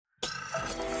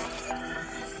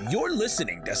You're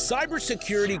listening to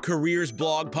Cybersecurity Careers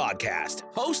blog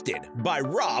podcast, hosted by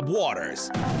Rob Waters.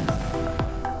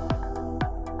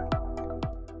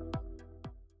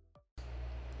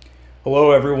 Hello,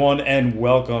 everyone, and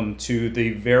welcome to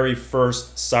the very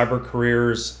first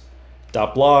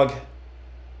CyberCareers.blog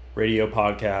radio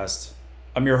podcast.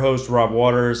 I'm your host, Rob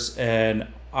Waters, and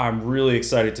I'm really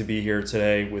excited to be here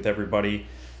today with everybody.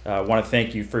 I want to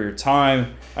thank you for your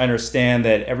time. I understand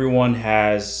that everyone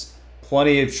has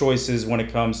plenty of choices when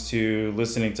it comes to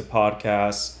listening to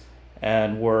podcasts,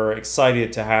 and we're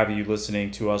excited to have you listening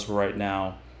to us right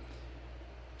now.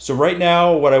 So right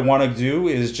now, what I want to do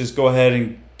is just go ahead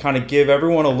and kind of give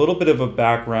everyone a little bit of a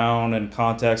background and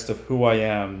context of who I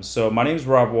am. So my name is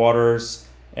Rob Waters,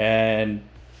 and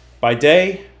by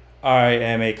day, I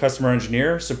am a customer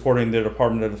engineer supporting the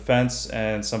Department of Defense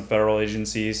and some federal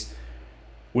agencies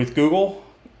with Google,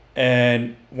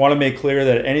 and want to make clear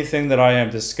that anything that I am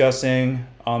discussing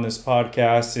on this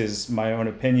podcast is my own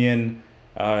opinion.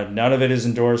 None of it is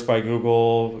endorsed by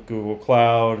Google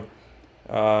Cloud.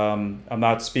 I'm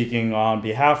not speaking on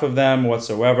behalf of them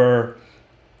whatsoever.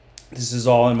 This is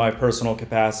all in my personal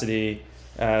capacity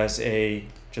as a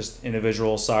just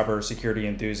individual cybersecurity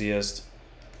enthusiast.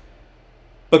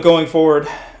 But going forward,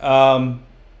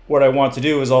 what I want to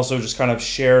do is also just kind of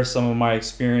share some of my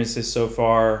experiences so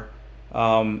far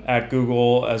at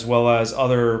Google, as well as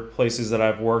other places that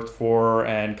I've worked for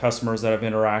and customers that I've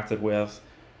interacted with.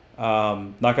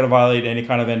 Not going to violate any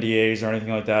kind of NDAs or anything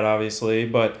like that, obviously,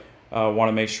 but want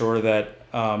to make sure that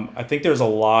I think there's a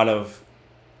lot of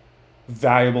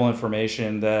valuable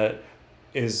information that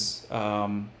is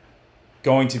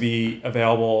going to be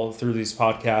available through these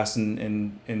podcasts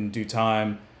in due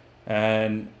time.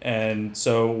 And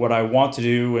so what I want to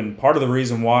do, and part of the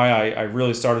reason why I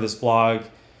really started this blog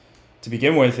to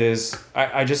begin with, is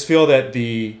I just feel that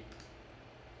the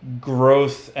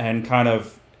growth and kind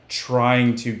of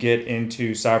trying to get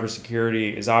into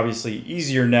cybersecurity is obviously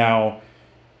easier now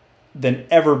than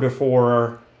ever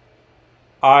before.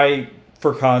 I,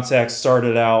 for context,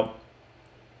 started out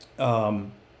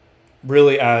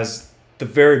really as the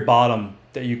very bottom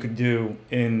that you could do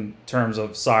in terms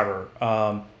of cyber.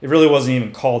 It really wasn't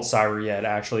even called cyber yet,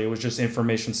 actually. It was just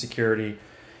information security.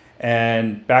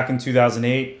 And back in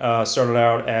 2008, started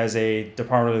out as a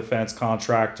Department of Defense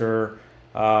contractor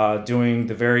doing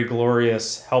the very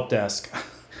glorious help desk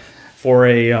for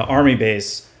a Army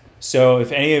base. So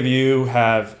if any of you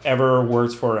have ever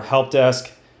worked for a help desk,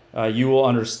 you will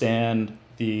understand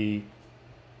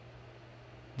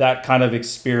that kind of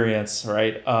experience,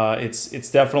 right?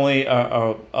 It's definitely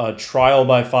a trial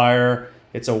by fire.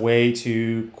 It's a way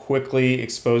to quickly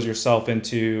expose yourself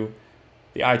into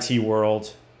the IT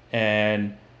world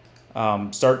and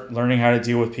start learning how to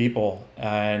deal with people,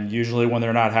 and usually when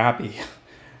they're not happy.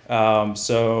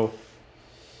 So,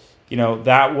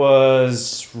 that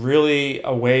was really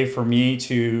a way for me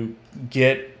to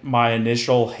get my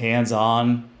initial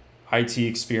hands-on IT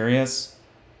experience,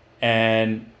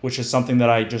 and which is something that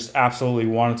I just absolutely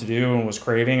wanted to do and was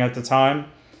craving at the time,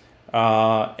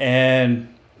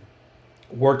 and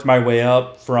worked my way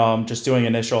up from just doing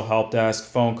initial help desk,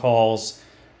 phone calls,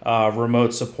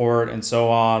 remote support, and so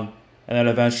on, and then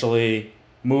eventually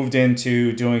moved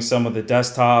into doing some of the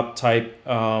desktop type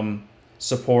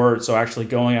support, so actually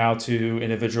going out to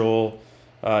individual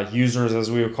users, as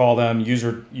we would call them,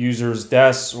 users'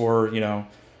 desks, or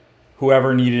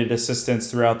whoever needed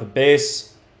assistance throughout the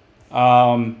base.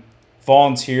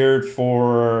 Volunteered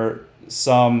for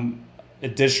some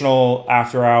additional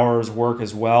after hours work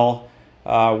as well,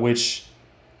 which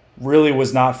really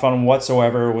was not fun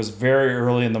whatsoever. It was very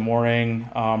early in the morning,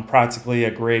 practically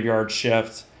a graveyard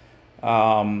shift.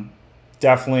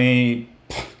 Definitely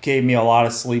gave me a lot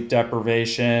of sleep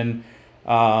deprivation.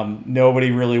 Nobody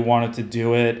really wanted to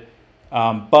do it,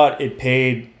 but it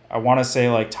paid, I want to say,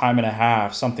 like time and a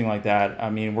half, something like that. I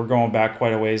mean, we're going back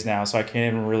quite a ways now, so I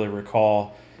can't even really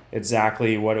recall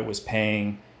exactly what it was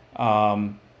paying.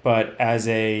 But as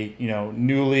a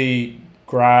newly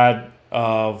grad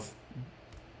of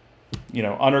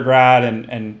undergrad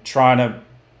and trying to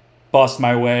bust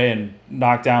my way and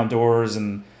knock down doors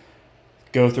and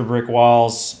go through brick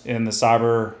walls in the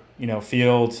cyber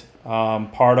field,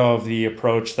 part of the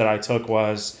approach that I took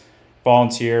was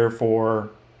volunteer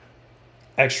for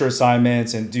extra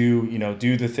assignments and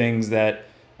do the things that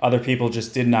other people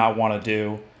just did not want to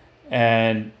do,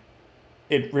 and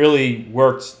it really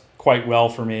worked quite well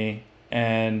for me.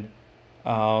 And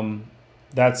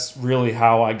that's really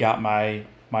how I got my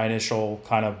initial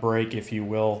kind of break, if you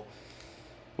will,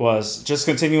 was just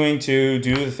continuing to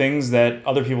do the things that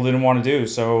other people didn't want to do.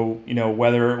 So,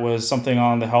 whether it was something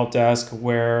on the help desk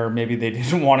where maybe they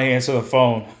didn't want to answer the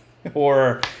phone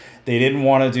or they didn't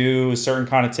want to do certain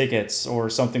kind of tickets or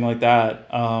something like that.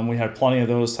 We had plenty of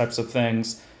those types of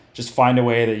things. Just find a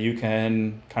way that you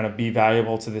can kind of be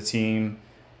valuable to the team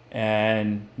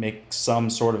and make some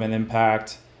sort of an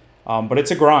impact. But it's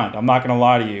a grind. I'm not going to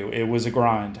lie to you. It was a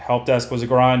grind. Help desk was a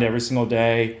grind every single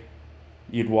day.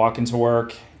 You'd walk into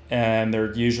work and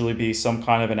there'd usually be some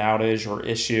kind of an outage or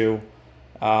issue.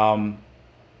 And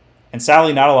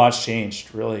sadly, not a lot's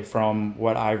changed really from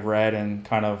what I've read and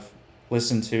kind of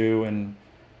listened to,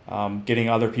 and getting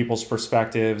other people's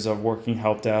perspectives of working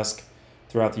help desk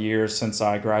throughout the years since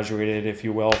I graduated, if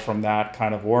you will, from that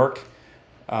kind of work.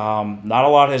 Not a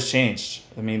lot has changed.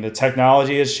 I mean, the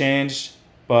technology has changed,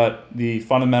 but the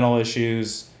fundamental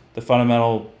issues, the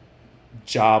fundamental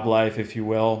job life, if you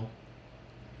will,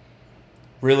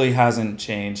 really hasn't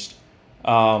changed.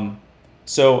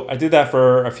 So I did that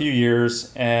for a few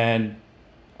years, and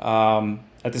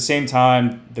at the same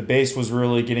time, the base was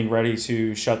really getting ready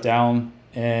to shut down,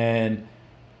 and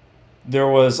there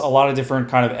was a lot of different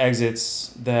kind of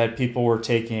exits that people were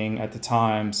taking at the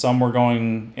time. Some were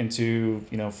going into,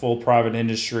 full private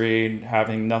industry,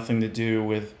 having nothing to do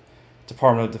with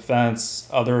Department of Defense.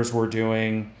 Others were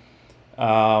doing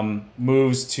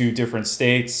moves to different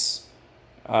states.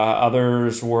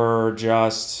 Others were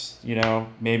just,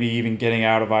 maybe even getting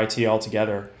out of IT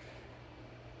altogether.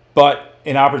 But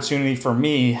an opportunity for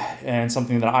me and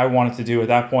something that I wanted to do at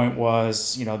that point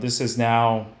was, this is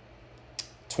now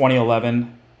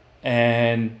 2011,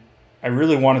 and I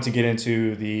really wanted to get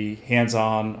into the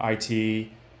hands-on IT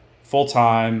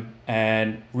full-time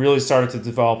and really started to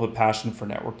develop a passion for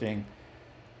networking.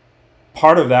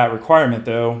 Part of that requirement,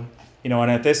 though, and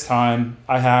at this time,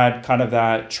 I had kind of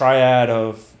that triad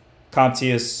of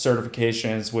CompTIA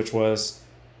certifications, which was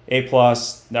A+,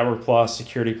 Network Plus,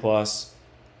 Security Plus.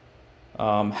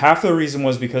 Half the reason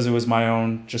was because it was my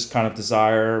own just kind of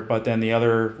desire, but then the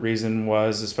other reason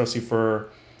was, especially for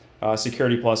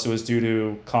Security Plus, it was due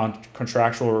to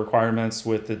contractual requirements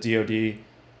with the DoD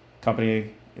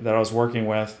company that I was working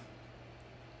with.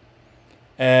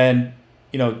 And,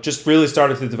 just really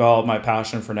started to develop my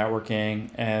passion for networking.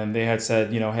 And they had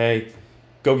said, hey,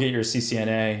 go get your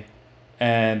CCNA.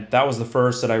 And that was the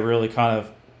first that I really kind of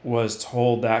was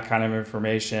told that kind of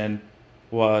information,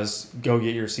 was go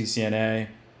get your CCNA,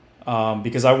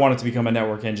 because I wanted to become a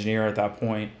network engineer at that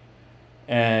point.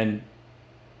 And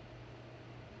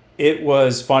it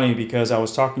was funny because I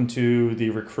was talking to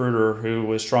the recruiter who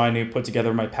was trying to put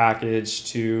together my package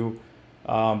to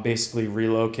basically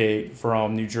relocate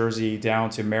from New Jersey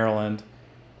down to Maryland.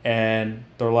 And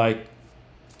they're like,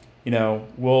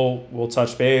 we'll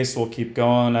touch base, we'll keep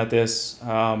going at this,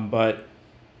 but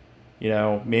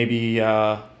maybe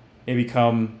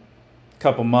come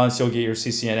couple months you'll get your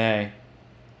CCNA.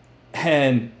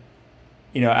 And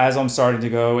as I'm starting to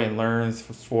go and learn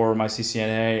for my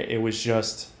CCNA, it was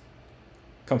just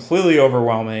completely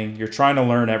overwhelming. You're trying to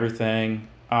learn everything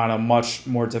on a much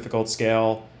more difficult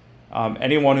scale.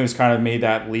 Anyone who's kind of made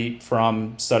that leap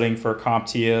from studying for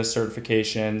CompTIA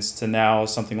certifications to now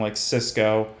something like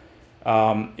Cisco,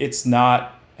 it's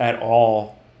not at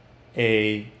all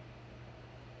a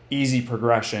easy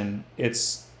progression.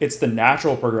 It's the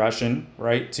natural progression,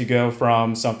 right? To go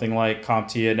from something like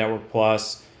CompTIA Network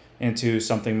Plus into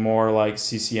something more like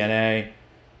CCNA.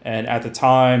 And at the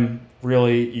time,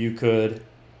 really, you could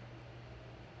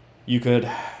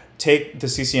take the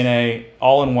CCNA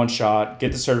all in one shot,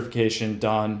 get the certification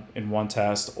done in one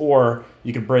test, or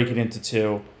you could break it into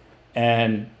two.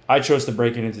 And I chose to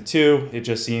break it into two. It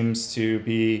just seems to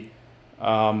be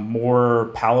more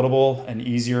palatable and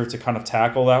easier to kind of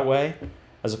tackle that way,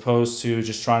 as opposed to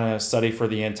just trying to study for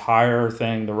the entire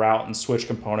thing, the route and switch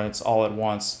components all at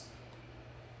once.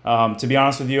 To be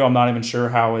honest with you, I'm not even sure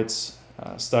how it's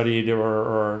studied,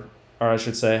 or I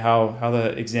should say how the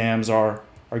exams are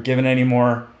given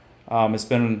anymore. It's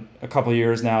been a couple of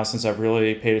years now since I've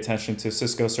really paid attention to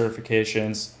Cisco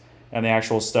certifications and the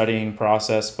actual studying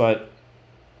process, but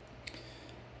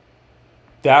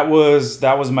that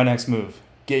was my next move.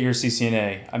 Get your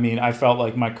CCNA. I mean, I felt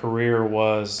like my career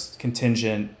was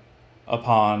contingent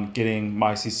upon getting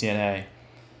my CCNA.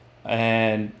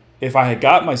 And if I had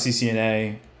got my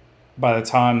CCNA by the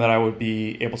time that I would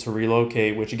be able to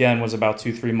relocate, which again was about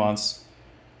 2-3 months,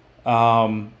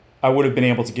 I would have been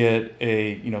able to get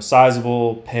a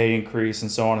sizable pay increase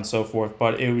and so on and so forth.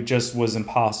 But it just was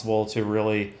impossible to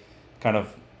really kind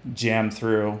of jam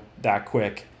through that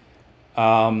quick.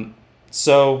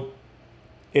 So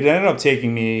it ended up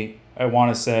taking me, I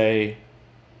want to say,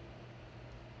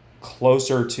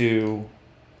 closer to,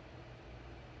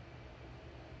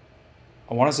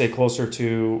 I want to say closer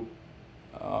to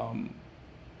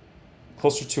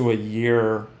a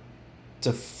year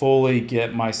to fully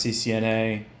get my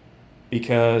CCNA,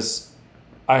 because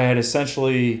I had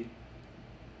essentially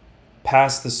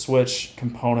passed the switch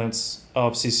components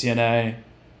of CCNA,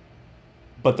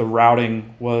 but the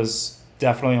routing was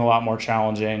definitely a lot more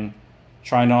challenging.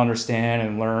 Trying to understand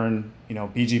and learn,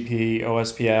 BGP,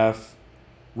 OSPF,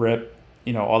 RIP,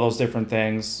 all those different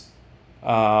things,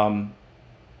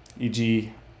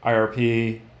 e.g.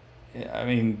 IRP. I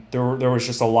mean, there was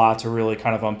just a lot to really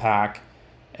kind of unpack,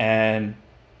 and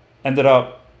ended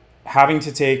up having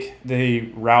to take the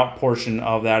route portion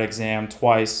of that exam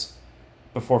twice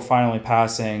before finally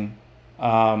passing.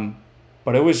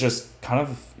 But it was just kind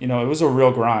of, it was a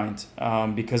real grind,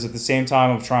 because at the same time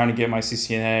of trying to get my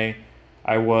CCNA,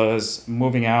 I was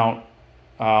moving out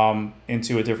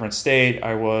into a different state.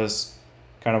 I was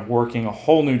kind of working a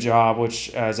whole new job,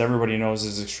 which, as everybody knows,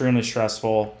 is extremely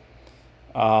stressful.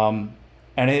 And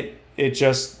it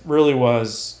just really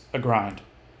was a grind.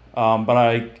 But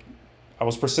I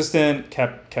was persistent,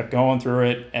 kept going through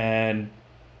it, and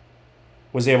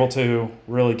was able to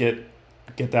really get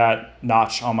that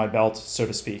notch on my belt, so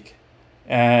to speak.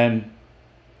 And,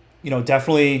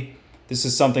 definitely this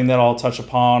is something that I'll touch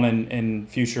upon in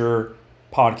future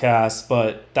podcasts,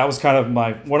 but that was kind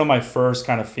of one of my first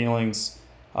kind of feelings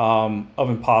of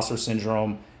imposter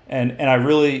syndrome. And I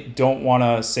really don't want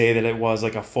to say that it was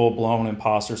like a full-blown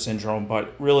imposter syndrome,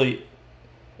 but really,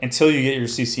 until you get your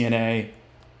CCNA,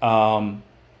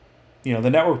 the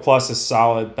Network Plus is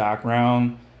solid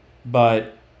background,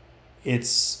 but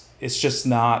it's just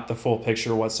not the full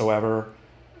picture whatsoever.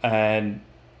 And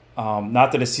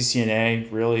not that a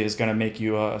CCNA really is going to make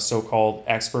you a so-called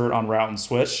expert on route and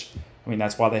switch. I mean,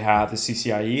 that's why they have the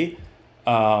CCIE.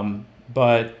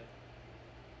 But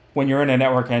when you're in a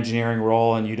network engineering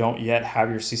role and you don't yet have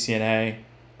your CCNA,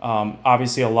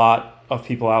 obviously a lot of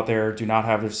people out there do not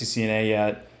have their CCNA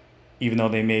yet, even though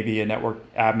they may be a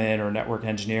network admin or network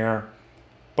engineer.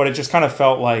 But it just kind of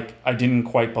felt like I didn't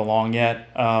quite belong yet.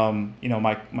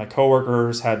 My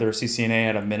coworkers had their CCNA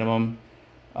at a minimum.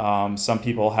 Some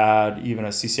people had even a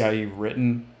CCIE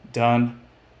written done.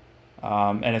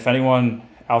 And if anyone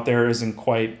out there isn't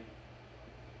quite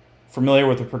familiar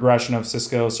with the progression of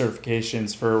Cisco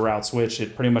certifications for route switch,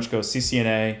 it pretty much goes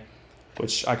CCNA,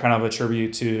 which I kind of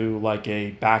attribute to like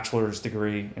a bachelor's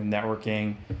degree in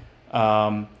networking.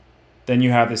 Then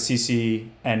you have the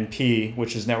CCNP,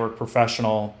 which is network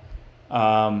professional,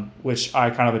 which I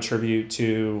kind of attribute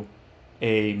to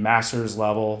a master's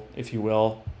level, if you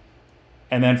will.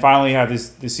 And then finally you have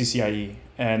the CCIE.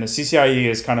 And the CCIE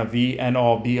is kind of the end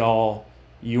all be all.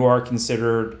 You are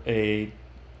considered a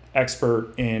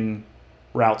expert in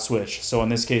route switch. So in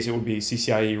this case, it would be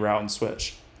CCIE route and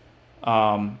switch.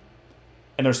 And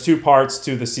there's two parts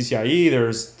to the CCIE.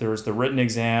 There's the written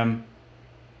exam,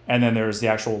 and then there's the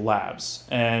actual labs.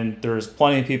 And there's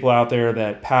plenty of people out there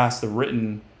that pass the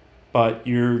written, but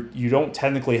you don't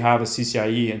technically have a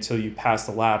CCIE until you pass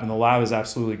the lab, and the lab is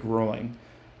absolutely grueling.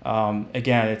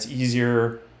 Again, it's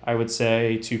easier, I would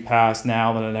say, to pass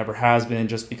now than it ever has been,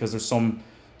 just because there's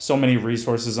so many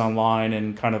resources online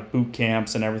and kind of boot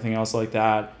camps and everything else like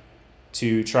that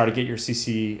to try to get your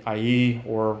CCIE,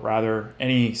 or rather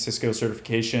any Cisco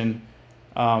certification.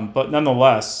 But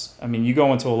nonetheless, I mean, you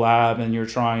go into a lab and you're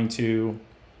trying to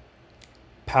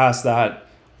pass that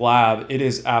lab. It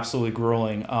is absolutely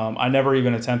grueling. I never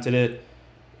even attempted it.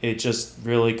 It just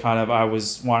really I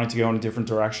was wanting to go in a different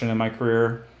direction in my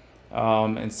career.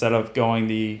 Instead of going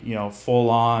the, full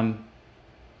on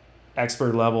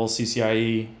expert level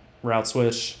CCIE route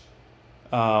switch.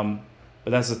 But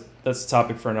that's a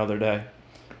topic for another day.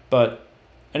 But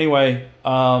anyway,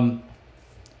 the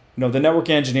network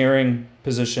engineering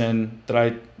position that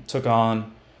I took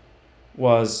on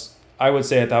was, I would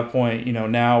say at that point,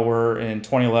 now we're in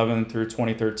 2011 through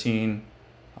 2013.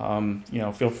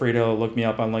 Feel free to look me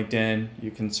up on LinkedIn.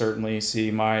 You can certainly see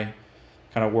my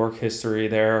kind of work history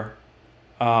there.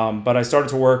 But I started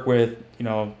to work with,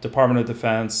 Department of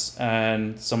Defense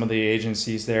and some of the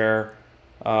agencies there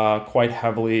quite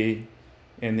heavily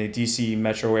in the DC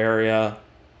metro area.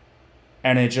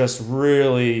 And it just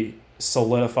really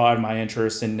solidified my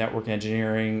interest in network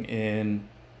engineering, in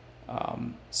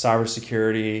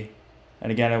cybersecurity.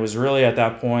 And again, it was really at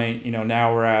that point,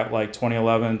 now we're at like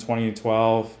 2011,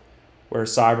 2012, where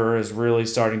cyber is really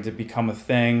starting to become a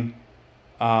thing.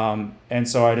 And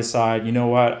so I decided, you know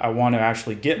what, I want to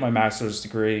actually get my master's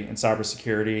degree in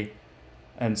cybersecurity.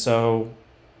 And so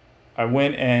I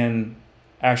went and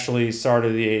actually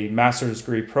started a master's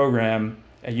degree program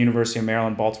at University of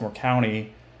Maryland, Baltimore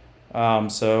County.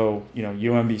 So,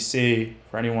 UMBC,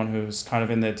 for anyone who's kind of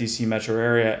in the DC metro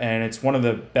area. And it's one of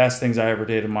the best things I ever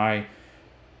did in my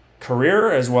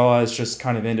career, as well as just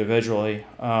kind of individually.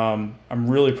 I'm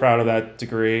really proud of that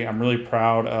degree. I'm really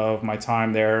proud of my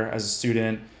time there as a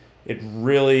student. It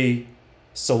really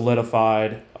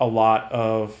solidified a lot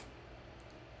of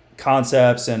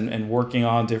concepts and working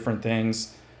on different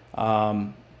things,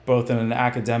 both in an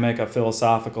academic, a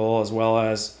philosophical, as well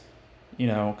as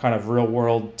kind of real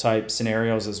world type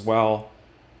scenarios as well.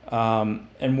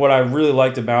 And what I really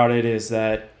liked about it is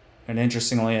that, and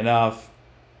interestingly enough,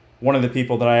 one of the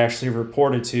people that I actually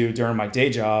reported to during my day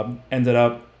job ended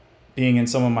up being in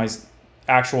some of my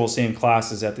actual same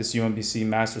classes at this UMBC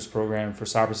master's program for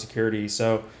cybersecurity.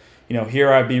 So,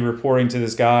 here I'd be reporting to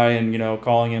this guy and,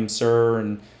 calling him sir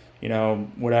and,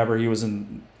 whatever. He was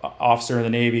an officer in the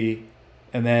Navy.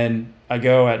 And then I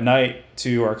go at night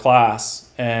to our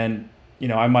class and,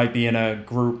 I might be in a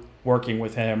group working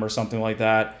with him or something like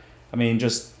that. I mean,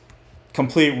 just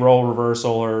complete role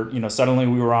reversal, or, suddenly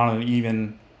we were on an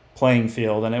even playing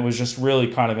field, and it was just really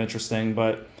kind of interesting.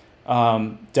 But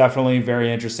definitely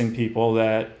very interesting people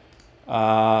that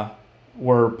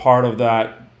were part of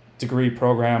that degree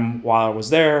program while I was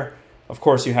there. Of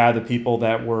course, you had the people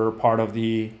that were part of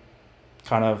the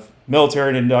kind of military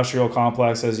and industrial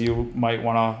complex, as you might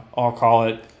want to all call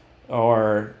it,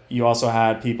 or you also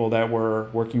had people that were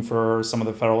working for some of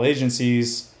the federal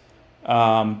agencies,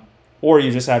 or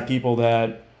you just had people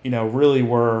that, really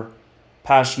were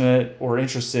passionate or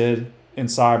interested in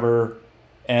cyber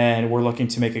and were looking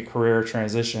to make a career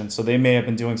transition. So they may have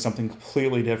been doing something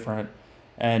completely different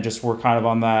and just were kind of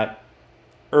on that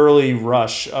early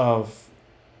rush of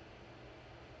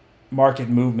market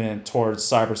movement towards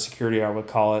cybersecurity, I would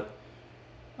call it.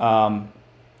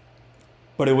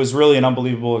 But it was really an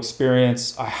unbelievable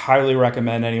experience. I highly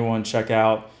recommend anyone check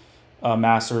out a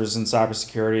master's in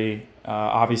cybersecurity.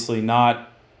 Obviously, not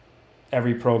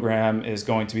every program is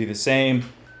going to be the same.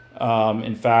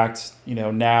 In fact,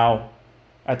 now,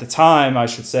 at the time, I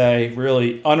should say,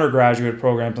 really undergraduate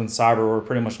programs in cyber were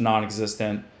pretty much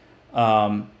non-existent.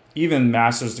 Even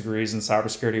master's degrees in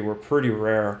cybersecurity were pretty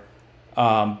rare.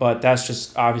 But that's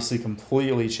just obviously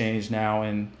completely changed now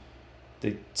in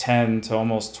the 10 to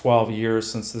almost 12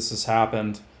 years since this has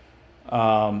happened.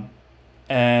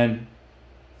 And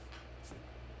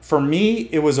for me,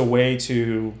 it was a way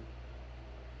to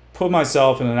put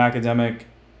myself in an academic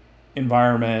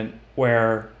environment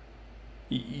where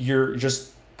you're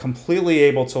just completely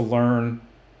able to learn,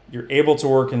 you're able to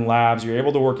work in labs, you're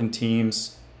able to work in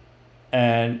teams,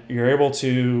 and you're able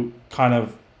to kind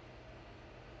of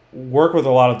work with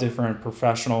a lot of different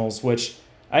professionals, which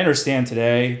I understand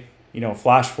today,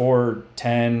 flash forward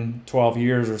 10, 12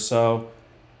 years or so,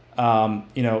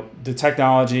 the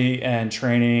technology and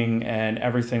training and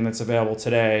everything that's available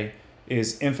today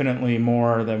is infinitely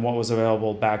more than what was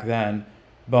available back then.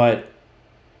 But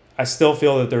I still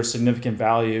feel that there's significant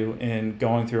value in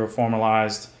going through a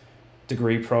formalized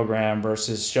degree program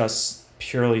versus just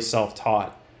purely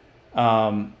self-taught.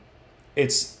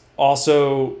 It's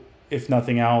also, if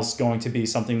nothing else, going to be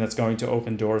something that's going to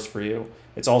open doors for you.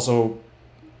 It's also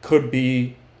could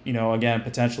be, again,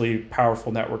 potentially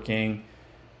powerful networking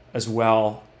as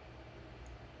well.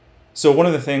 So one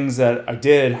of the things that I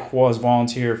did was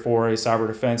volunteer for a cyber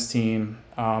defense team.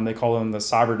 They call them the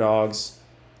Cyber Dogs.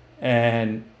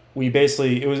 And we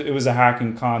basically, it was a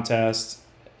hacking contest,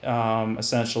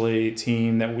 essentially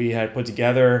team that we had put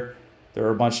together. There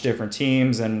were a bunch of different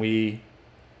teams, and we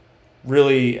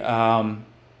really got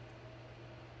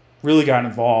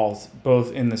involved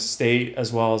both in the state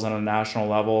as well as on a national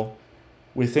level.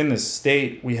 Within the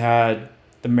state, we had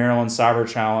the Maryland Cyber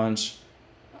Challenge,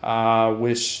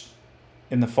 which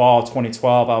in the fall of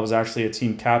 2012, I was actually a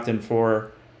team captain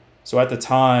for. So at the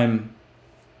time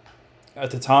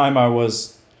I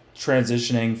was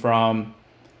transitioning from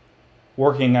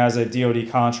working as a DoD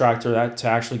contractor to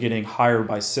actually getting hired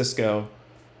by Cisco.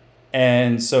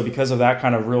 And so because of that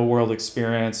kind of real world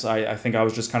experience, I think I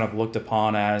was just kind of looked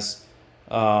upon as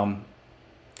kind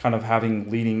of having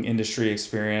leading industry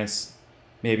experience,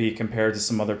 maybe compared to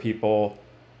some other people,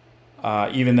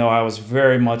 even though I was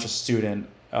very much a student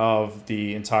of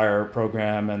the entire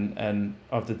program and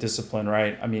of the discipline,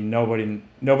 right? I mean, nobody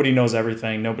knows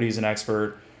everything. Nobody's an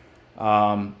expert.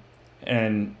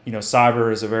 And,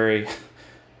 cyber is a very,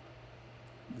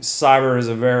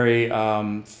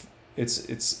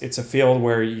 it's a field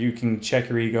where you can check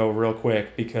your ego real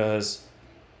quick because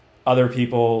other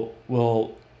people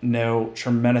will know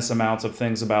tremendous amounts of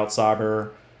things about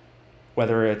cyber,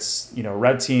 whether it's,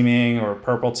 red teaming or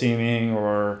purple teaming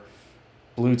or,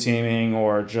 blue teaming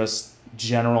or just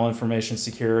general information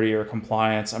security or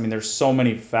compliance. I mean, there's so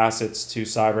many facets to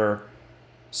cyber,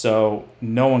 so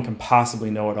no one can possibly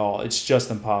know it all. It's just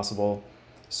impossible.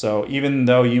 So even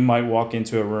though you might walk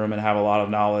into a room and have a lot of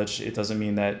knowledge, it doesn't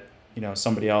mean that,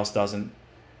 somebody else doesn't.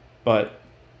 But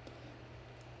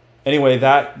anyway,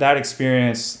 that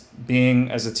experience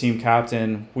being as a team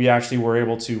captain, we actually were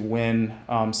able to win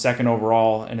second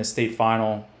overall in a state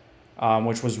final,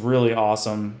 which was really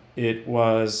awesome. It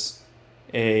was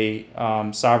a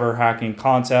cyber hacking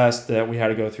contest that we had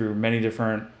to go through many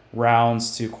different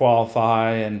rounds to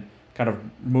qualify and kind of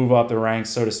move up the ranks,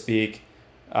 so to speak.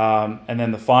 And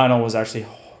then the final was actually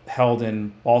held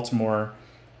in Baltimore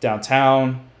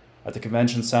downtown at the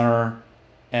convention center.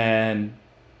 And,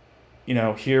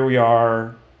 here we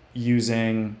are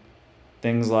using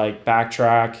things like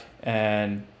Backtrack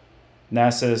and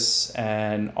Nessus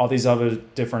and all these other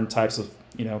different types of,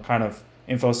 kind of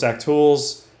InfoSec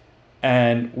tools.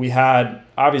 And we had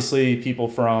obviously people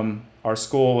from our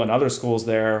school and other schools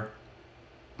there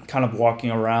kind of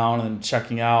walking around and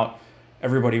checking out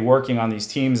everybody working on these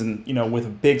teams, and with a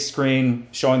big screen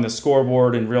showing the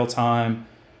scoreboard in real time,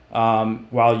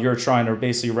 while you're trying to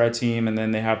basically red team, and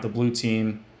then they have the blue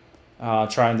team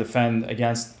try and defend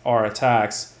against our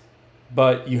attacks.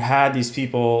 But you had these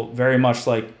people very much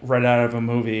like right out of a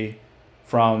movie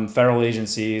from federal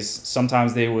agencies.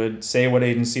 Sometimes they would say what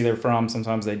agency they're from,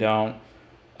 sometimes they don't.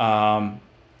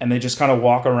 And they just kind of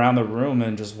walk around the room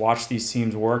and just watch these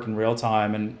teams work in real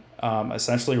time and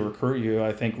essentially recruit you,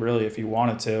 I think, really, if you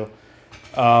wanted to.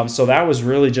 So that was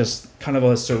really just kind of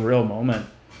a surreal moment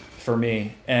for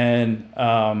me. And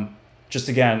just,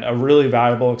 again, a really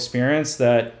valuable experience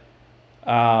that,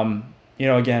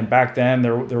 again, back then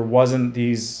there wasn't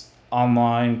these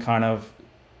online kind of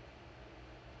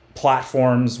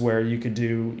platforms where you could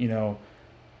do,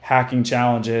 hacking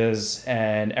challenges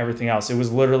and everything else. It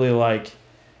was literally like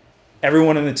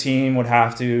everyone in the team would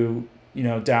have to,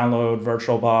 download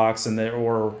VirtualBox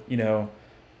or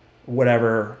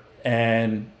whatever,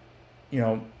 and,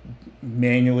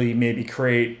 manually maybe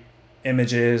create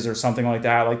images or something like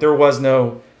that. Like, there was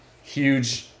no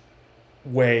huge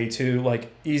way to,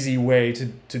 easy way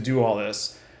to do all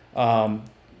this.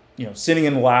 Sitting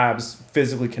in labs,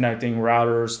 physically connecting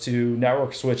routers to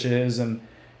network switches and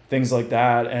things like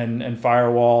that, and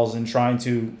firewalls, and trying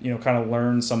to, kind of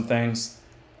learn some things.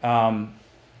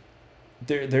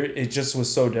 It just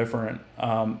was so different.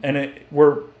 And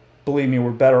believe me,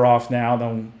 we're better off now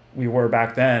than we were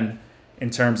back then in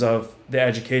terms of the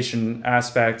education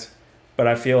aspect. But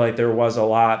I feel like there was a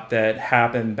lot that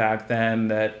happened back then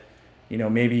that,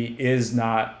 maybe is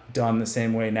not done the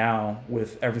same way now,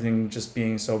 with everything just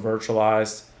being so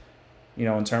virtualized,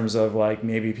 in terms of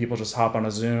maybe people just hop on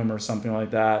a Zoom or something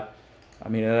like that. I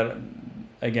mean,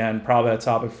 again, probably a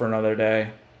topic for another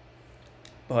day.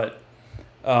 But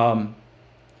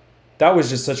that was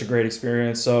just such a great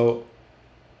experience. So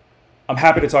I'm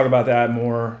happy to talk about that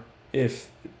more if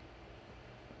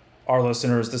our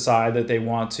listeners decide that they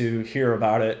want to hear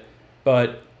about it.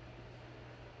 But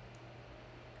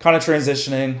kind of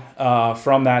transitioning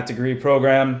from that degree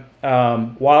program,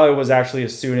 while I was actually a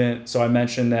student, so I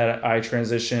mentioned that I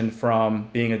transitioned from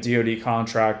being a DoD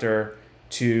contractor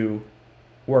to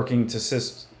working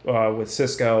with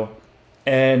Cisco,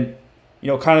 and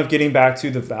kind of getting back to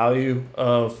the value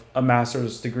of a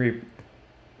master's degree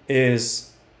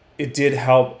is it did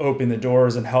help open the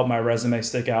doors and help my resume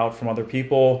stick out from other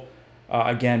people.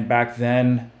 Again, back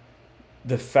then,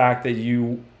 the fact that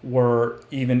you were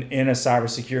even in a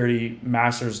cybersecurity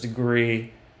master's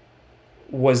degree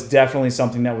was definitely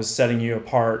something that was setting you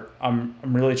apart. I'm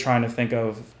really trying to think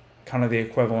of kind of the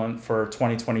equivalent for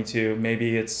 2022.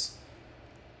 Maybe it's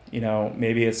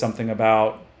something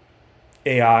about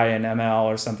AI and ML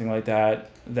or something like that,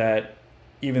 that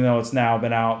even though it's now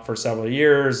been out for several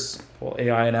years, well,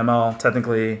 AI and ML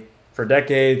technically for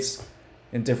decades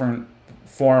in different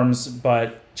forms,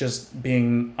 but just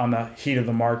being on the heat of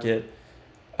the market.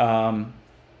 I'm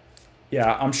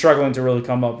struggling to really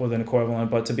come up with an equivalent,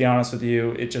 but to be honest with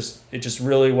you, it just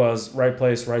really was right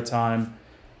place, right time.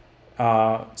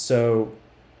 So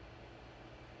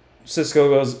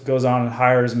Cisco goes on and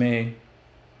hires me,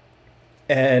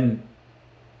 and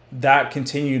that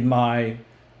continued my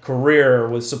career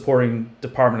with supporting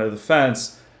Department of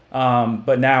Defense.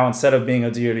 But now, instead of being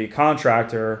a DoD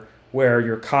contractor, where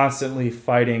you're constantly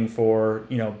fighting for,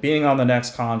 being on the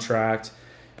next contract,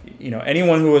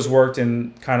 anyone who has worked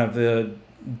in kind of the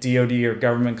DoD or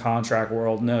government contract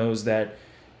world knows that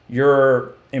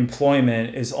your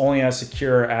employment is only as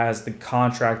secure as the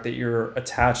contract that you're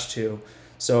attached to.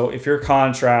 So if your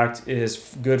contract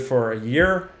is good for a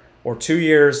year, or 2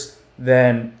 years,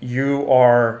 then you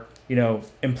are,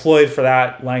 employed for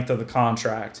that length of the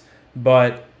contract.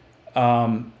 But,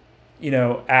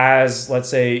 as let's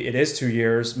say it is 2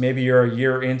 years, maybe you're a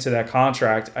year into that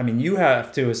contract. I mean, you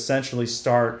have to essentially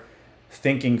start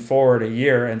thinking forward a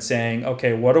year and saying,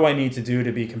 okay, what do I need to do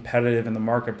to be competitive in the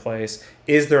marketplace?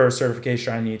 Is there a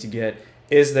certification I need to get?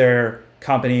 Is there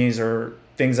companies or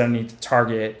things I need to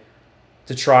target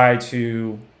to try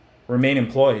to remain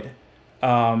employed?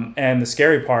 And the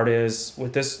scary part is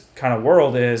with this kind of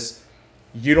world is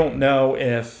you don't know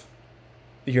if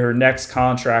your next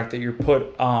contract that you're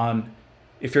put on,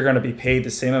 if you're going to be paid the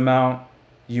same amount,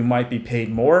 you might be paid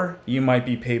more, you might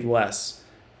be paid less.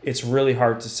 It's really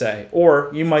hard to say. Or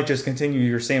you might just continue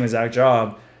your same exact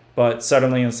job, but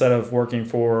suddenly instead of working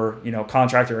for,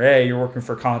 contractor A, you're working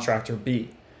for contractor B.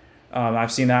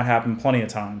 I've seen that happen plenty of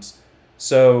times.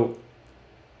 So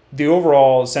the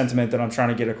overall sentiment that I'm trying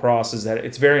to get across is that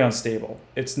it's very unstable.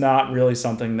 It's not really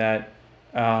something that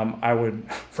I would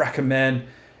recommend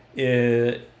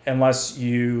unless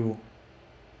you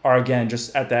are, again,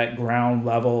 just at that ground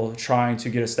level trying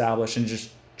to get established and just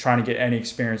trying to get any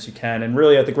experience you can. And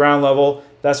really at the ground level,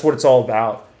 that's what it's all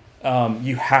about.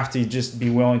 You have to just be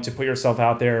willing to put yourself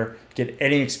out there, get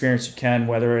any experience you can,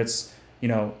 whether it's,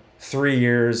 3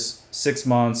 years, 6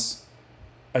 months,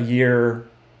 a year.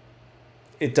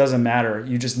 It doesn't matter.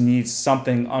 You just need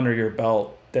something under your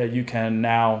belt that you can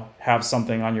now have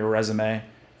something on your resume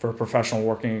for a professional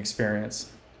working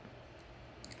experience.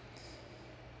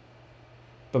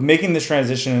 But making this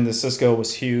transition into Cisco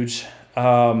was huge.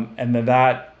 And then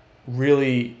that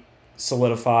really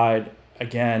solidified,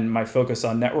 again, my focus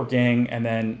on networking and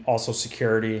then also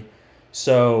security.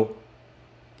 So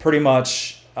pretty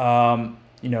much,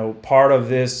 part of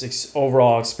this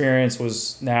overall experience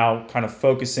was now kind of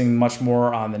focusing much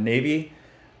more on the Navy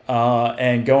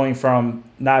and going from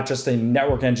not just a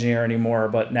network engineer anymore,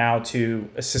 but now to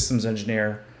a systems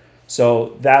engineer.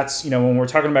 So that's, when we're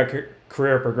talking about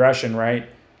career progression, right?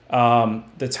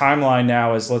 The timeline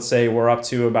now is, let's say we're up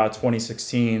to about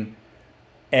 2016.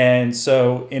 And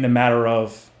so in a matter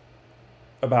of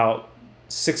about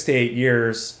 6 to 8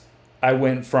 years, I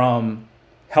went from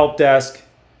help desk,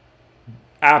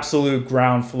 absolute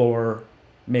ground floor,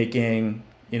 making,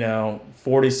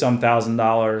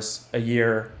 $40,000 a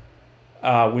year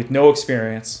with no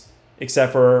experience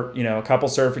except for, a couple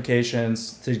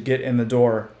certifications to get in the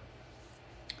door,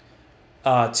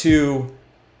 to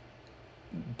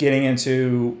getting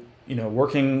into,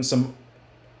 working some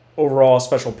overall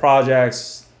special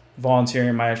projects,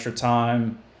 volunteering my extra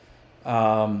time,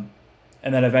 and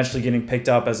then eventually getting picked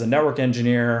up as a network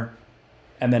engineer,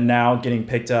 and then now getting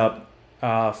picked up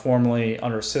formally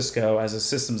under Cisco as a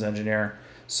systems engineer.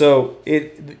 So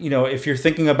if you're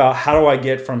thinking about how do I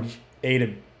get from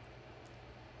A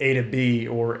to B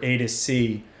or A to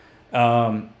C,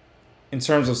 in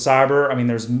terms of cyber, I mean,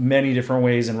 there's many different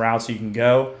ways and routes you can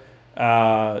go.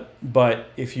 But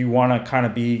if you want to kind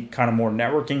of be more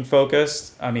networking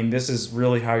focused, I mean, this is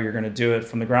really how you're going to do it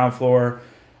from the ground floor.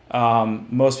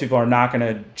 Most people are not going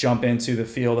to jump into the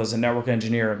field as a network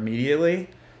engineer immediately.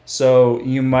 So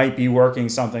you might be working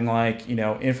something like,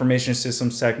 information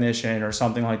systems technician or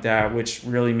something like that, which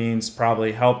really means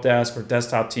probably help desk or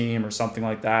desktop team or something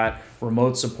like that,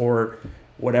 remote support,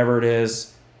 whatever it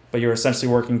is. But you're essentially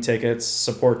working tickets,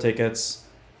 support tickets.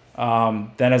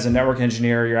 Then as a network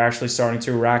engineer, you're actually starting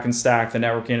to rack and stack the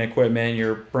networking equipment.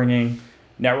 You're bringing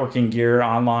networking gear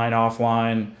online,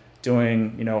 offline,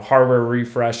 doing, hardware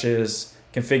refreshes,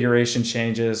 configuration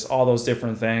changes, all those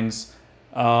different things.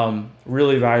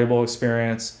 Really valuable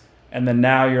experience. And then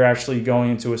now you're actually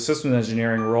going into a systems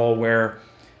engineering role where,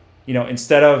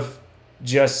 instead of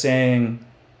just saying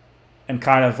and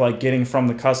kind of like getting from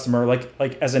the customer,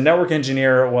 like as a network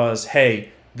engineer, it was,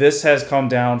 hey, this has come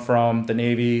down from the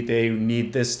Navy. They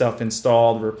need this stuff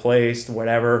installed, replaced,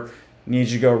 whatever. Need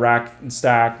you to go rack and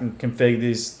stack and config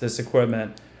this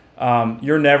equipment.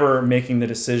 You're never making the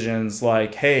decisions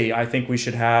like, hey, I think we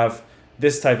should have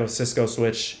this type of Cisco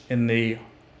switch in the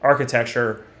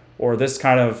architecture or this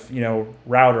kind of,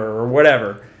 router or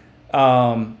whatever.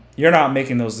 You're not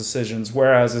making those decisions.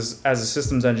 Whereas as a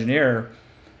systems engineer,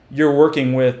 you're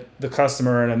working with the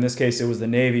customer, and in this case, it was the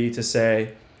Navy, to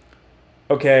say,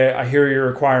 okay, I hear your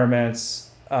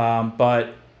requirements,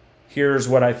 but here's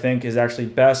what I think is actually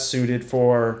best suited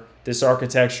for this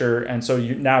architecture. And so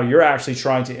now you're actually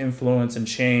trying to influence and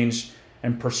change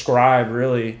and prescribe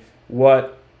really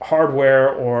what hardware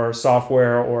or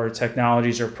software or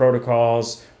technologies or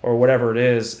protocols or whatever it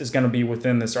is going to be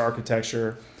within this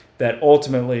architecture that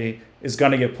ultimately is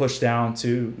going to get pushed down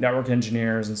to network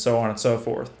engineers and so on and so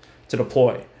forth to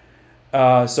deploy.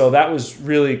 So that was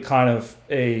really kind of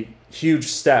a huge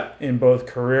step in both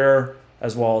career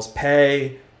as well as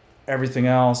pay, everything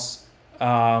else.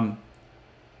 I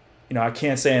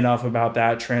can't say enough about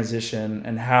that transition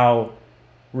and how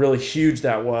really huge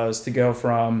that was to go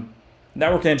from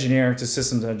network engineer to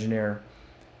systems engineer.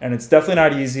 And it's definitely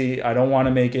not easy. I don't want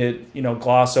to make it,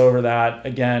 gloss over that.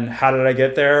 Again, how did I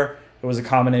get there? It was a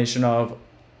combination of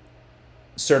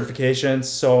certifications.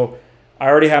 So I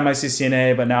already had my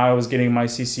CCNA, but now I was getting my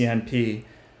CCNP.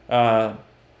 I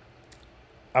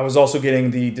was also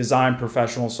getting the design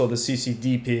professional, so the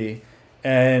CCDP,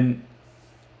 and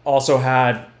also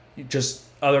had just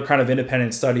other kind of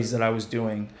independent studies that I was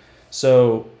doing.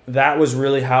 So that was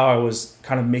really how I was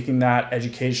kind of making that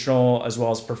educational as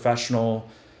well as professional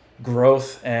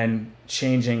growth and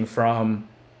changing from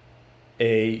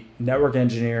a network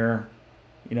engineer,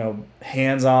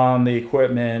 hands on the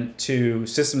equipment, to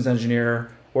systems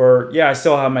engineer, where, I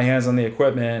still have my hands on the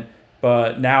equipment,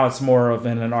 but now it's more of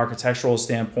an architectural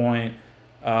standpoint.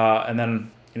 And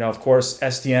then, of course,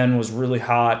 SDN was really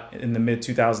hot in the mid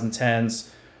 2010s.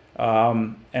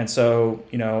 And so,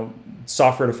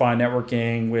 software defined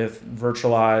networking with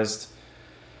virtualized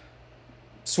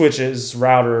switches,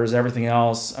 routers, everything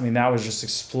else. I mean, that was just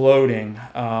exploding.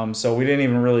 So we didn't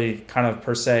even really kind of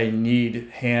per se need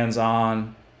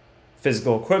hands-on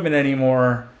physical equipment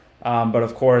anymore. But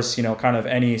of course, kind of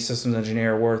any systems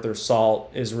engineer worth their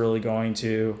salt is really going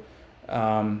to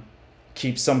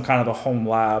keep some kind of a home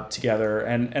lab together.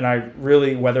 And I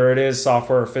really, whether it is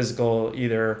software or physical,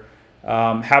 either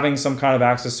having some kind of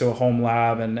access to a home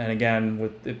lab, and again,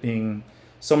 with it being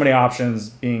so many options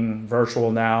being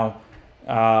virtual now,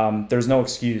 there's no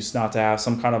excuse not to have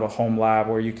some kind of a home lab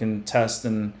where you can test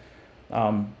and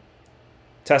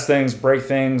test things, break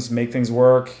things, make things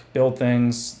work, build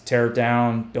things, tear it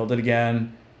down, build it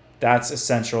again. That's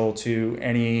essential to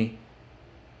any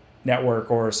network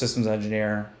or systems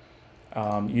engineer.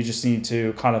 You just need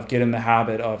to kind of get in the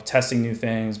habit of testing new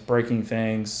things, breaking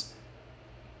things,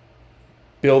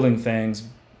 building things,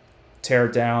 tear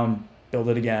it down, build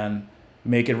it again,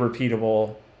 make it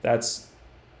repeatable. That's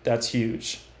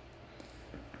huge.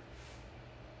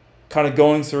 Kind of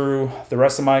going through the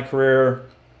rest of my career,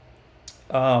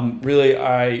 really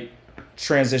I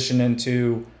transitioned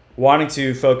into wanting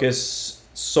to focus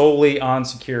solely on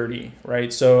security,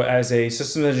 right? So as a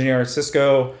systems engineer at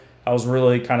Cisco, I was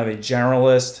really kind of a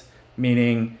generalist,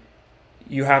 meaning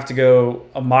you have to go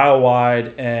a mile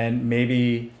wide and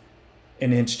maybe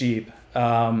an inch deep,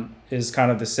 is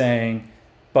kind of the saying.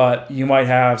 But you might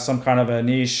have some kind of a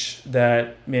niche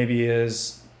that maybe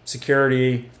is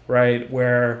security, right?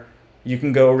 Where you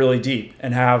can go really deep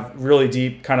and have really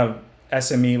deep kind of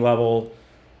SME level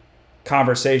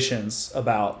conversations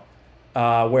about.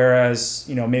 Whereas,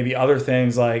 maybe other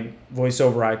things like voice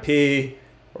over IP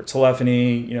or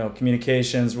telephony,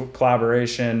 communications,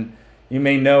 collaboration, you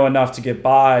may know enough to get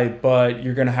by, but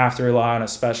you're going to have to rely on a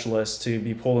specialist to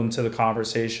be pulled into the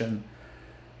conversation.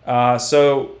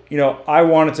 So, I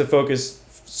wanted to focus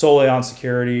solely on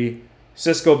security.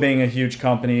 Cisco being a huge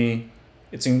company,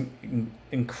 it's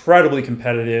incredibly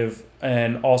competitive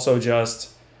and also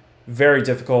just very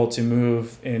difficult to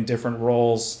move in different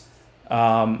roles.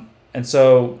 And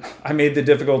so I made the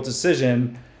difficult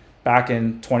decision back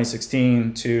in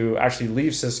 2016 to actually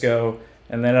leave Cisco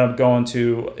and then ended up going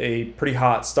to a pretty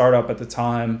hot startup at the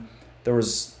time. There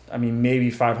was, maybe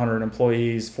 500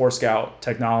 employees, Forescout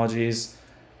Technologies.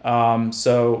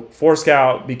 So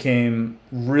Forescout became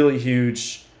really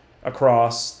huge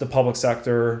across the public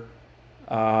sector,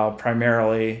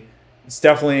 primarily. It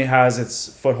definitely has its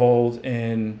foothold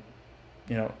in,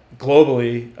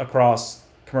 globally across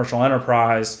commercial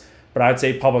enterprise, but I'd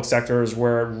say public sector is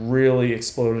where it really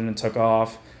exploded and took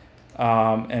off.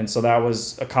 And so that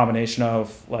was a combination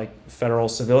of like federal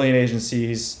civilian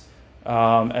agencies,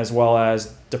 as well as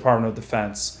Department of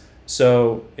Defense.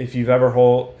 So if you've ever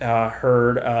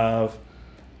heard of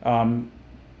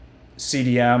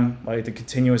CDM, like the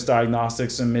Continuous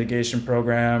Diagnostics and Mitigation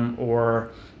Program,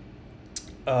 or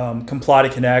Comply to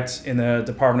Connect in the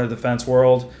Department of Defense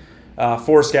world,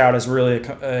 Forescout is really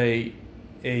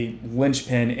a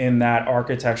linchpin in that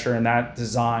architecture and that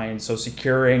design. So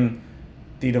securing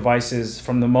the devices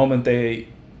from the moment they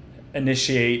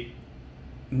initiate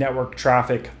network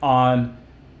traffic on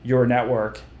your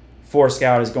network,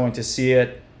 Forescout is going to see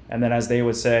it, and then, as they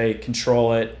would say,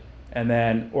 control it and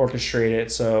then orchestrate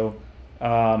it. So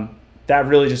that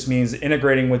really just means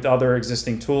integrating with other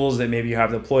existing tools that maybe you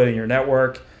have deployed in your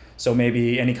network. So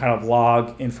maybe any kind of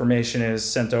log information is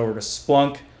sent over to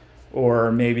Splunk,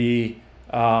 or maybe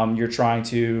you're trying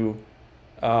to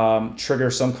trigger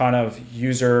some kind of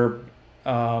user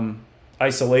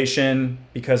isolation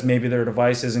because maybe their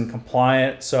device isn't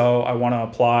compliant. So I want to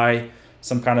apply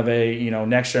some kind of a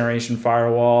next generation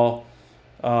firewall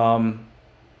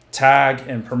tag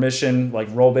and permission, like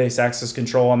role-based access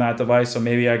control on that device. So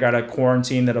maybe I got to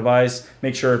quarantine the device,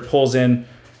 make sure it pulls in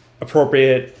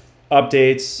appropriate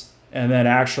updates, and then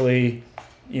actually,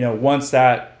 once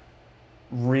that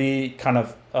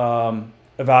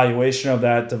evaluation of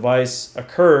that device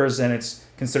occurs and it's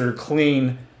considered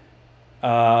clean,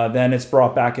 then it's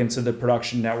brought back into the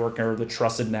production network or the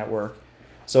trusted network.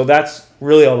 So that's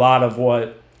really a lot of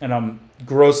what, and I'm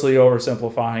grossly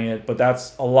oversimplifying it, but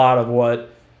that's a lot of what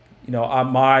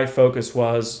my focus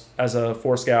was as a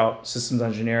Forescout systems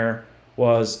engineer,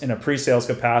 was in a pre-sales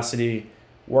capacity,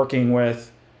 working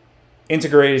with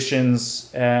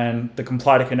integrations and the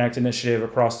Comply to Connect initiative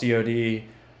across DoD.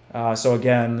 So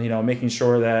again, making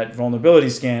sure that vulnerability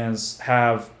scans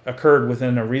have occurred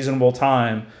within a reasonable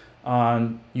time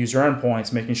on user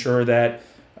endpoints, making sure that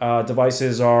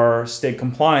devices are state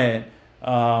compliant.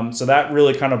 So that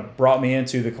really kind of brought me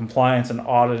into the compliance and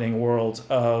auditing world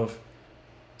of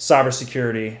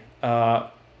cybersecurity,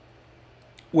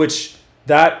 which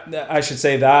I should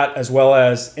say that, as well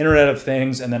as Internet of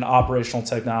Things and then operational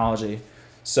technology.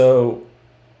 So,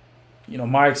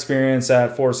 my experience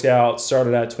at Forescout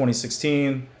started at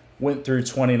 2016, went through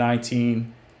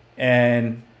 2019,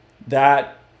 and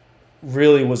that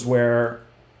really was where,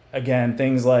 again,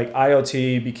 things like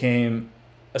IoT became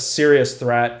a serious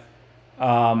threat,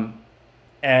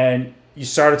 and you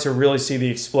started to really see the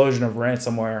explosion of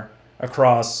ransomware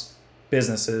across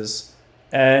businesses.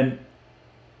 And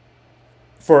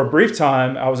for a brief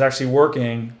time, I was actually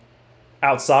working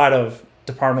outside of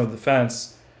Department of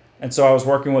Defense. And so I was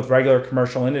working with regular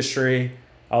commercial industry.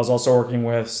 I was also working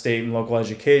with state and local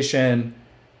education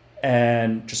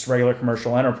and just regular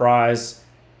commercial enterprise.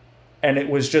 And it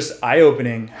was just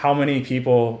eye-opening how many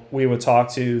people we would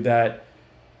talk to that,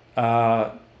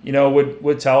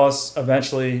 would tell us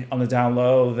eventually on the down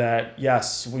low that,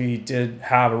 yes, we did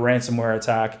have a ransomware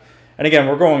attack. And again,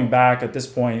 we're going back at this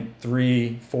point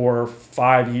 3, 4,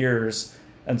 5 years.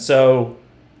 And so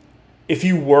if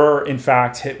you were in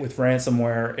fact hit with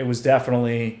ransomware, it was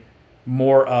definitely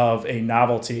more of a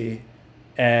novelty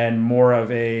and more of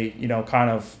a,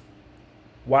 kind of,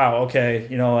 wow, okay,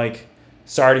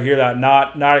 sorry to hear that.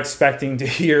 Not expecting to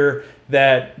hear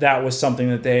that was something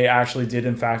that they actually did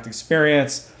in fact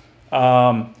experience.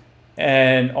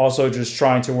 And also just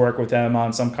trying to work with them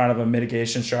on some kind of a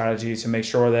mitigation strategy to make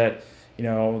sure that,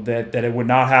 that it would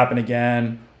not happen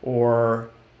again, or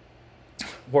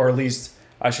at least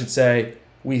I should say,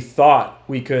 we thought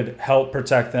we could help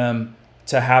protect them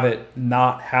to have it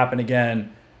not happen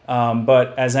again.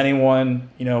 But as anyone,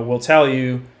 will tell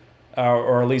you,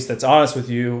 or at least that's honest with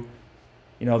you,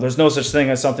 there's no such thing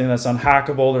as something that's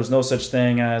unhackable. There's no such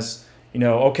thing as,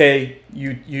 okay,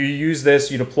 you use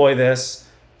this, you deploy this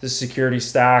security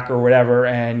stack or whatever,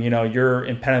 and, you're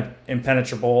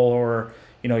impenetrable, or,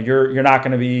 you're not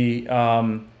going to be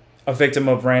a victim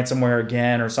of ransomware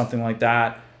again or something like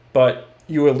that. But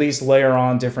you at least layer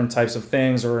on different types of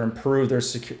things or improve their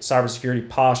cybersecurity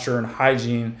posture and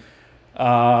hygiene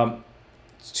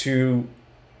to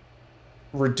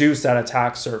reduce that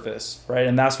attack surface, right?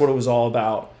 And that's what it was all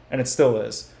about, and it still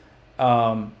is.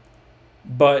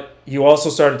 But you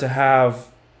also started to have,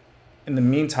 in the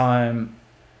meantime,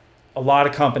 a lot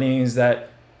of companies that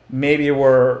maybe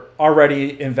were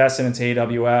already invested into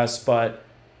AWS, but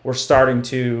were starting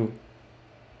to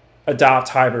adopt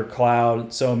hybrid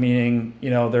cloud. So meaning,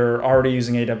 they're already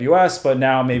using AWS, but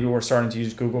now maybe we're starting to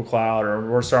use Google Cloud, or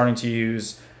we're starting to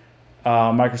use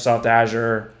Microsoft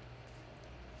Azure.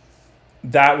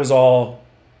 That was all,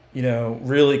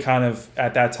 really kind of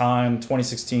at that time,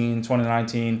 2016,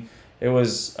 2019, it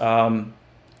was,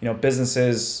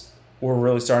 businesses were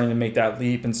really starting to make that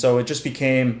leap. And so it just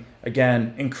became,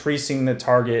 again, increasing the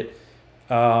target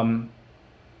and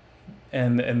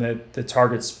the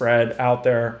target spread out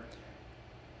there.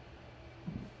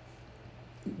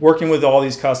 Working with all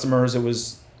these customers, it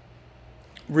was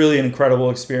really an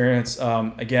incredible experience.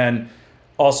 Again,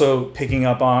 also picking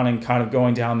up on and kind of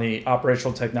going down the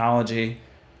operational technology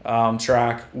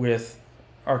track with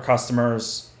our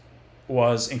customers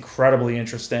was incredibly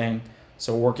interesting.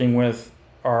 So working with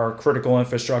our critical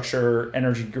infrastructure,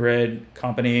 energy grid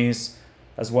companies,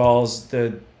 as well as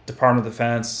the Department of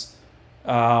Defense,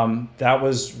 that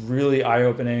was really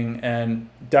eye-opening, and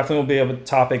definitely will be a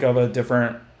topic of a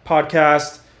different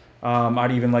podcast.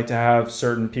 I'd even like to have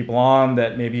certain people on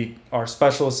that maybe are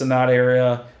specialists in that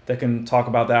area that can talk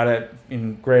about that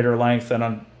in greater length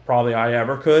than probably I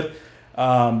ever could.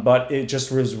 But it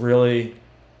just was really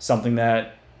something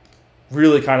that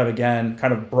really kind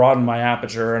of broaden my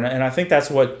aperture. And I think that's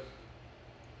what's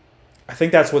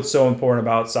so important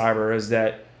about cyber is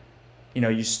that,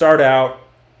 you start out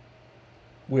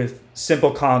with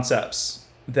simple concepts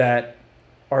that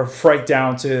are right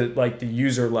down to like the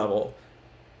user level,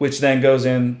 which then goes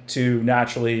into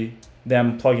naturally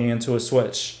them plugging into a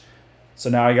switch. So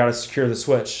now I got to secure the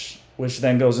switch, which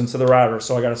then goes into the router.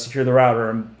 So I got to secure the router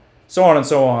and so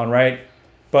on, right?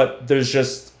 But there's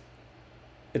just,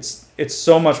 it's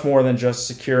so much more than just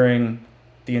securing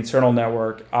the internal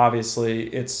network. Obviously,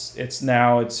 it's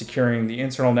securing the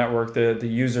internal network, the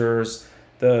users,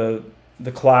 the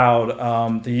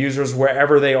cloud, the users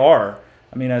wherever they are.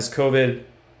 I mean, as COVID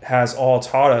has all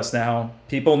taught us now,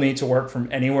 people need to work from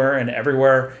anywhere and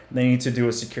everywhere, and they need to do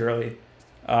it securely.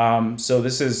 So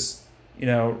this is,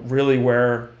 really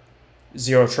where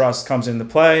Zero Trust comes into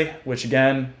play, which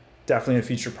again, definitely a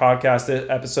future podcast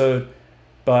episode,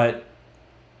 but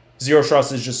Zero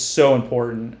Trust is just so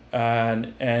important,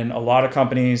 and a lot of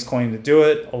companies claim to do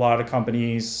it. A lot of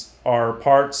companies are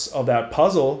parts of that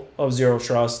puzzle of Zero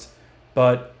Trust,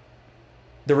 but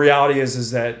the reality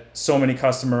is that so many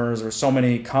customers or so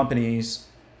many companies,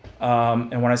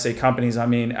 and when I say companies, I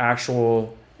mean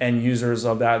actual end users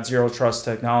of that Zero Trust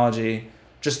technology,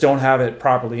 just don't have it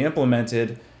properly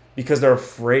implemented because they're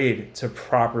afraid to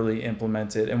properly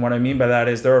implement it. And what I mean by that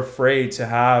is they're afraid to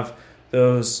have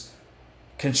those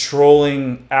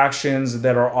controlling actions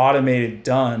that are automated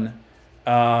done,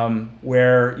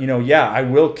 where, I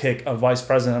will kick a vice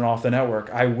president off the network.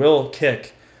 I will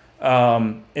kick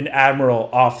an admiral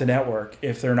off the network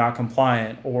if they're not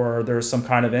compliant or there's some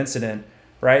kind of incident,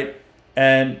 right?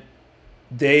 And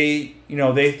they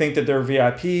think that they're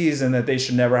VIPs and that they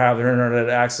should never have their internet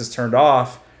access turned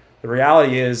off. The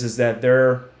reality is that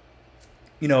they're,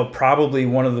 probably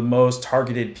one of the most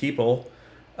targeted people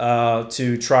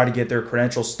to try to get their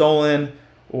credentials stolen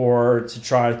or to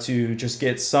try to just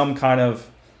get some kind of,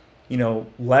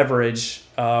 leverage,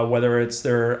 whether it's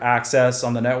their access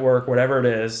on the network, whatever it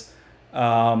is.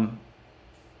 That's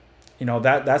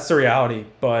the reality,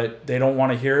 but they don't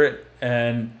want to hear it.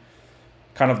 And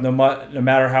kind of no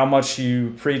matter how much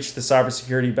you preach the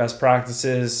cybersecurity best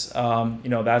practices,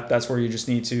 that's where you just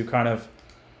need to kind of,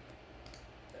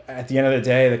 at the end of the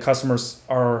day, the customers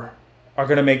are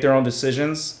going to make their own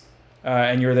decisions,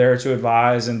 and you're there to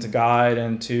advise and to guide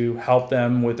and to help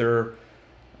them with their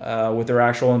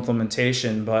actual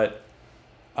implementation. But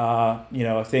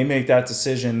if they make that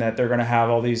decision that they're going to have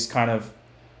all these kind of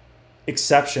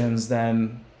exceptions,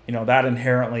 then that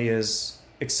inherently is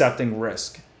accepting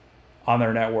risk on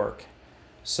their network.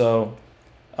 So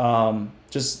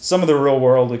just some of the real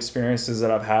world experiences that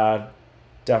I've had,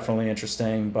 definitely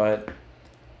interesting. But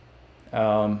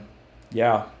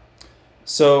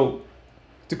so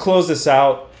to close this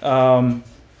out,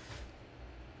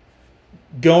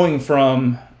 going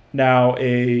from now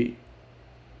a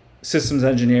systems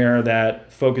engineer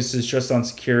that focuses just on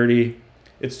security,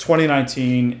 it's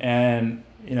 2019, and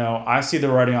I see the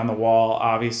writing on the wall,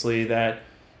 obviously, that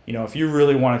if you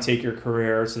really want to take your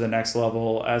career to the next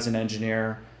level as an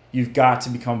engineer, you've got to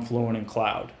become fluent in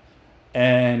cloud.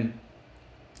 And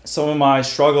some of my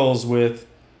struggles with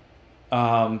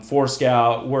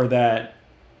Forescout were that,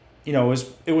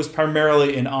 it was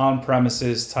primarily an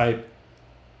on-premises type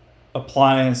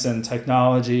appliance and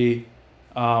technology,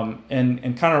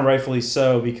 and kind of rightfully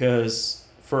so, because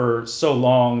for so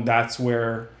long that's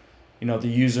where, the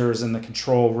users and the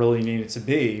control really needed to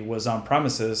be, was on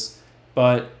premises.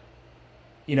 But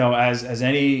as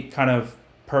any kind of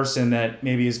person that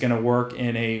maybe is going to work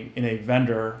in a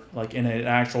vendor, like in an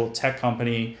actual tech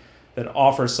company that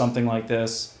offers something like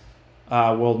this,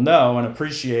 will know and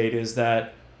appreciate, is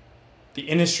that the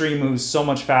industry moves so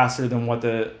much faster than what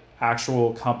the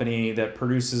actual company that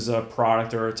produces a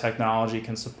product or a technology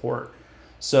can support.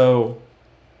 So,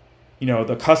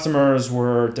 the customers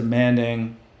were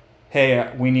demanding, hey,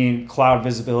 we need cloud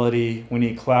visibility, we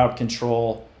need cloud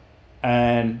control.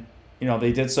 And,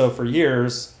 they did so for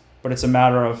years, but it's a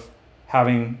matter of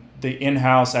having the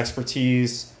in-house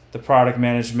expertise, the product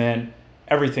management,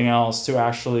 everything else to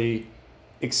actually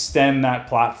extend that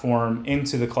platform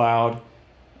into the cloud,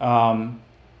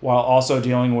 while also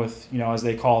dealing with, as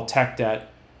they call tech debt.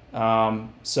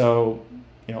 So,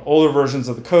 older versions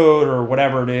of the code or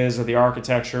whatever it is, or the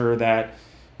architecture that,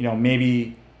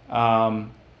 maybe,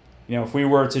 if we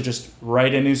were to just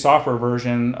write a new software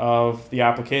version of the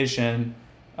application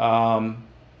from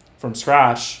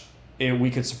scratch, we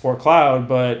could support cloud,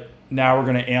 but now we're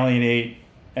going to alienate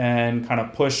and kind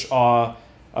of push a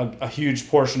huge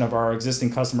portion of our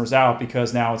existing customers out,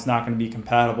 because now it's not going to be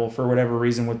compatible for whatever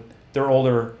reason with their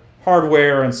older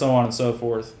hardware and so on and so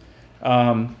forth.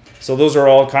 So those are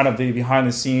all kind of the behind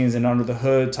the scenes and under the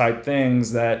hood type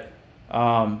things that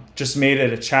just made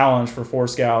it a challenge for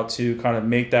Forescout to kind of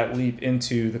make that leap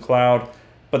into the cloud.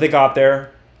 But they got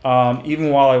there.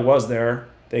 Even while I was there,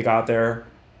 they got there.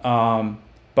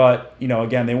 But,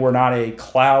 again, they were not a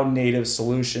cloud native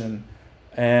solution.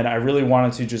 And I really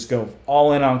wanted to just go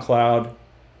all in on cloud.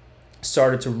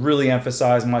 Started to really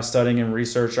emphasize my studying and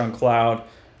research on cloud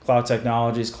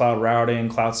technologies, cloud routing,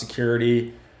 cloud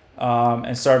security,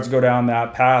 and started to go down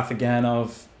that path again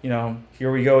of,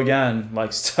 here we go again,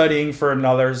 like studying for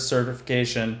another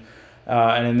certification.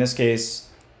 And in this case,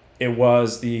 it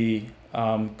was the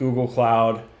Google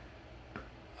Cloud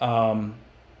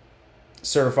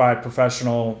Certified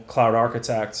Professional Cloud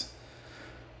Architect.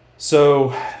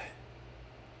 So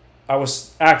I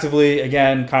was actively,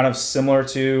 again, kind of similar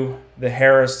to the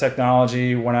Harris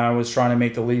technology when I was trying to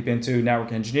make the leap into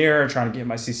network engineer, trying to get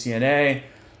my CCNA.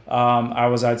 I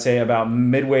was, I'd say, about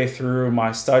midway through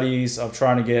my studies of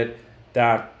trying to get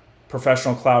that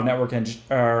professional cloud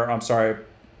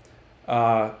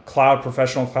cloud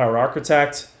professional cloud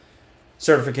architect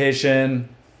certification,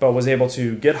 but was able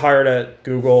to get hired at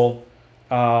Google.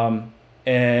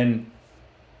 And,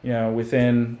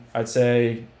 within, I'd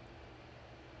say,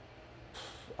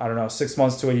 6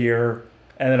 months to a year,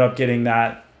 ended up getting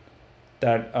that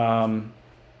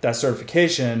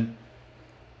certification.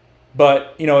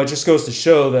 But, it just goes to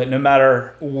show that no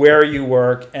matter where you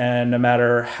work and no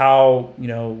matter how,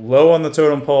 low on the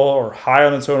totem pole or high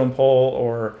on the totem pole,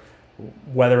 or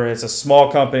whether it's a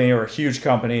small company or a huge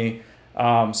company,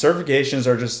 certifications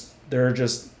they're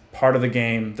just part of the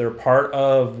game. They're part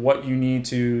of what you need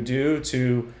to do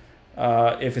to,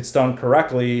 if it's done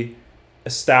correctly,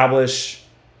 establish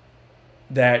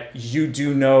that you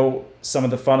do know some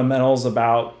of the fundamentals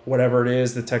about whatever it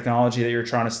is, the technology that you're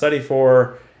trying to study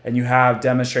for, and you have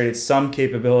demonstrated some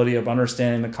capability of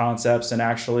understanding the concepts and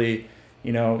actually,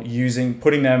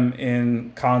 putting them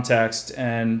in context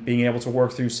and being able to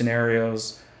work through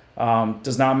scenarios.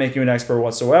 Does not make you an expert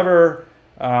whatsoever.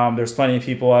 There's plenty of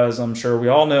people, as I'm sure we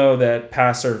all know, that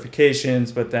pass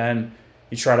certifications, but then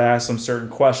you try to ask them certain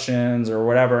questions or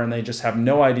whatever, and they just have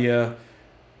no idea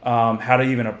how to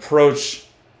even approach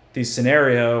the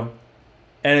scenario.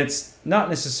 And it's not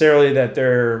necessarily that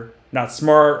they're not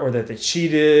smart or that they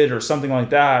cheated or something like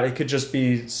that. It could just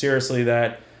be seriously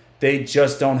that they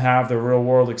just don't have the real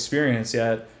world experience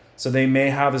yet. So they may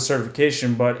have the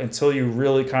certification, but until you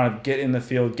really kind of get in the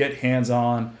field, get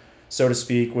hands-on, so to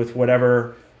speak, with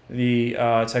whatever the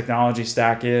technology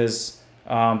stack is,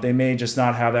 they may just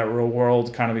not have that real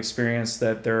world kind of experience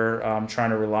that they're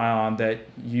trying to rely on that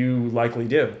you likely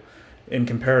do in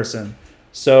comparison.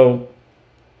 So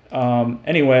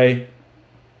anyway,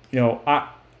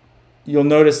 you'll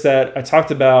notice that I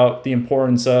talked about the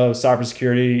importance of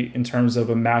cybersecurity in terms of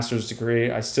a master's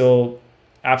degree. I still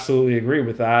absolutely agree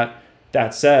with that.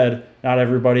 That said, not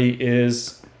everybody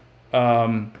needs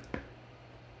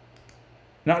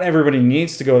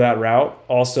to go that route.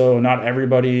 Also, not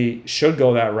everybody should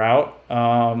go that route.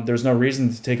 There's no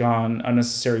reason to take on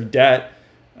unnecessary debt,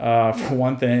 for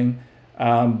one thing.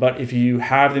 But if you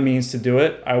have the means to do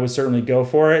it, I would certainly go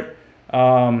for it.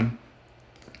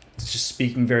 Just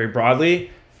speaking very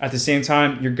broadly. At the same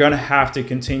time, you're going to have to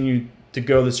continue to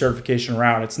go the certification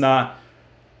route.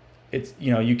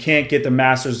 You can't get the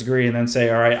master's degree and then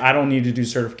say, all right, I don't need to do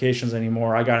certifications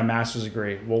anymore. I got a master's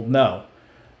degree. Well, no.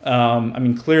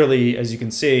 Clearly, as you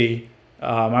can see,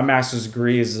 my master's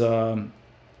degree is 8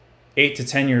 to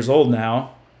 10 years old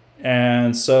now.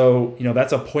 And so,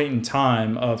 that's a point in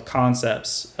time of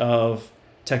concepts of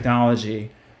technology.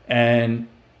 And,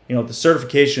 the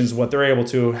certifications, what they're able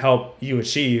to help you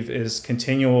achieve is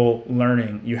continual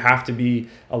learning. You have to be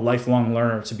a lifelong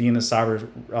learner to be in the cyber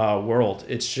world.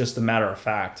 It's just a matter of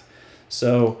fact.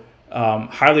 So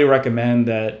highly recommend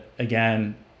that,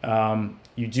 again,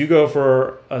 you do go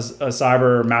for a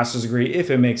cyber master's degree if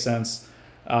it makes sense.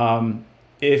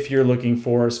 If you're looking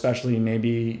for, especially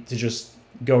maybe to just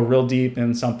go real deep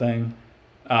in something.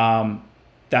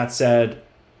 That said,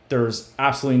 there's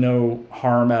absolutely no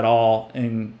harm at all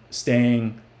in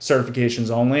staying certifications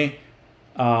only.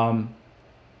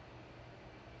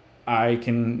 I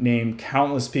can name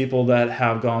countless people that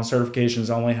have gone certifications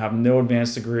only, have no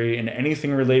advanced degree in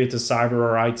anything related to cyber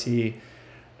or IT,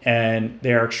 and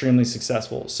they are extremely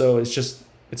successful. So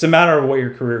it's a matter of what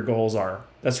your career goals are.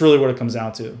 That's really what it comes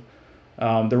down to.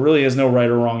 There really is no right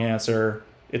or wrong answer.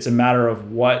 It's a matter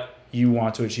of what you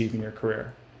want to achieve in your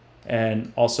career.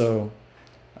 And also,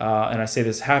 and I say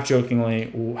this half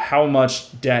jokingly, how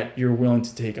much debt you're willing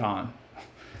to take on.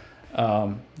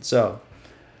 So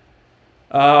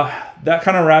That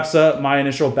kind of wraps up my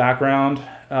initial background.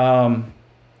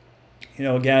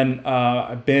 Again,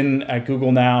 I've been at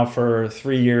Google now for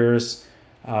 3 years.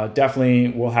 Definitely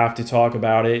we'll have to talk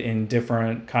about it in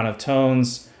different kind of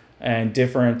tones and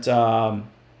different, I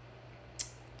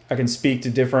can speak to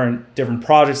different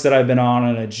projects that I've been on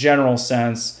in a general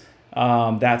sense.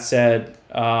 That said,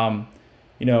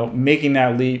 making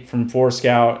that leap from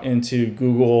Forescout into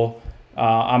Google,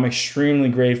 I'm extremely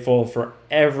grateful for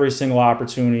every single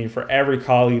opportunity, for every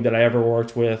colleague that I ever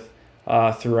worked with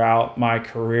throughout my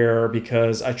career,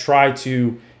 because I try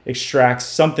to extract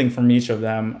something from each of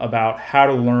them about how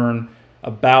to learn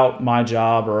about my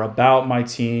job or about my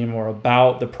team or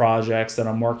about the projects that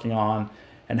I'm working on,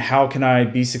 and how can I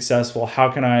be successful?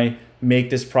 How can I make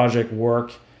this project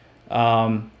work?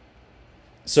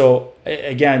 So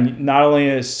again, not only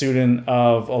a student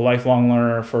of a lifelong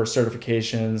learner for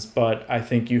certifications, but I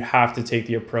think you have to take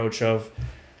the approach of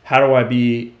how do I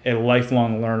be a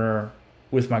lifelong learner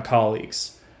with my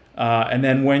colleagues? And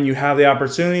then when you have the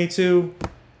opportunity to,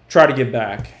 try to give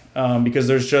back, because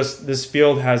this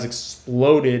field has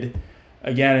exploded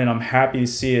again, and I'm happy to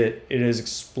see it. It has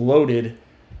exploded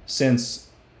since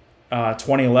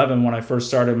 2011 when I first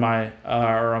started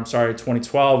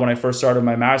 2012 when I first started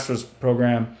my master's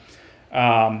program.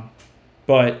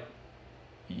 But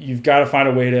you've got to find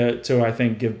a way to I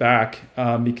think, give back,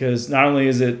 because not only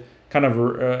is it kind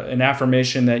of an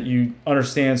affirmation that you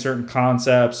understand certain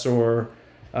concepts, or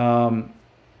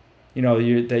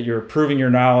that you're improving your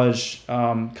knowledge,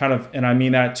 and I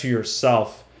mean that to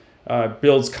yourself,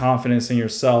 builds confidence in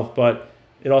yourself, but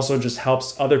it also just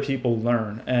helps other people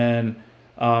learn. And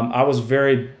I was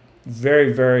very,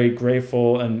 very, very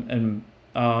grateful, and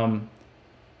I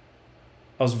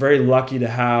was very lucky to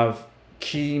have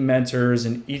key mentors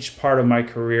in each part of my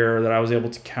career that I was able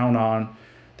to count on,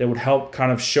 that would help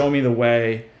kind of show me the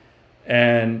way,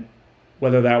 and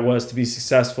whether that was to be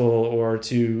successful or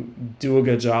to do a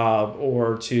good job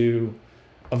or to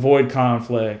avoid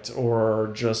conflict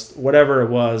or just whatever it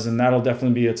was. And that'll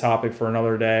definitely be a topic for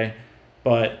another day.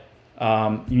 But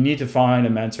you need to find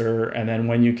a mentor, and then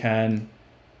when you can,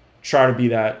 try to be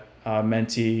that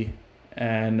mentee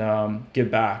and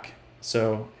give back.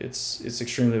 So it's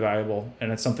extremely valuable,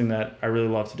 and it's something that I really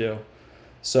love to do.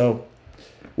 So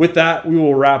with that, we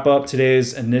will wrap up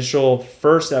today's initial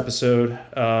first episode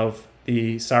of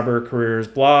the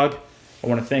CyberCareers blog. I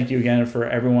want to thank you again for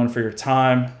everyone for your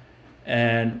time,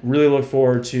 and really look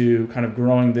forward to kind of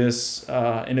growing this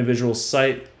individual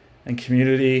site and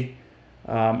community.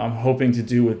 I'm hoping to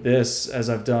do with this as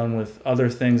I've done with other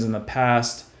things in the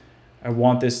past. I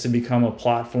want this to become a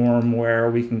platform where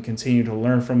we can continue to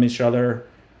learn from each other,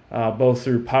 both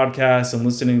through podcasts and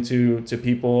listening to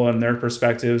people and their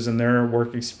perspectives and their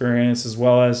work experience, as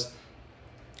well as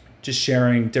just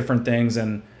sharing different things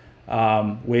and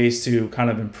ways to kind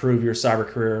of improve your cyber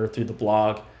career through the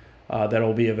blog. That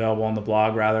will be available on the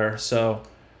blog rather. So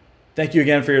thank you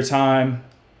again for your time,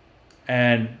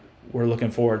 and we're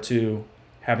looking forward to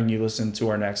having you listen to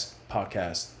our next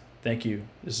podcast. Thank you.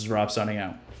 This is Rob signing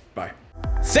out. Bye.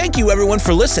 Thank you, everyone,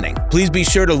 for listening. Please be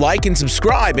sure to like and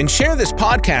subscribe and share this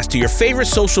podcast to your favorite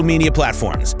social media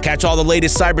platforms. Catch all the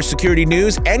latest cybersecurity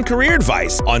news and career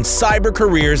advice on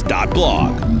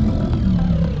CyberCareers.blog.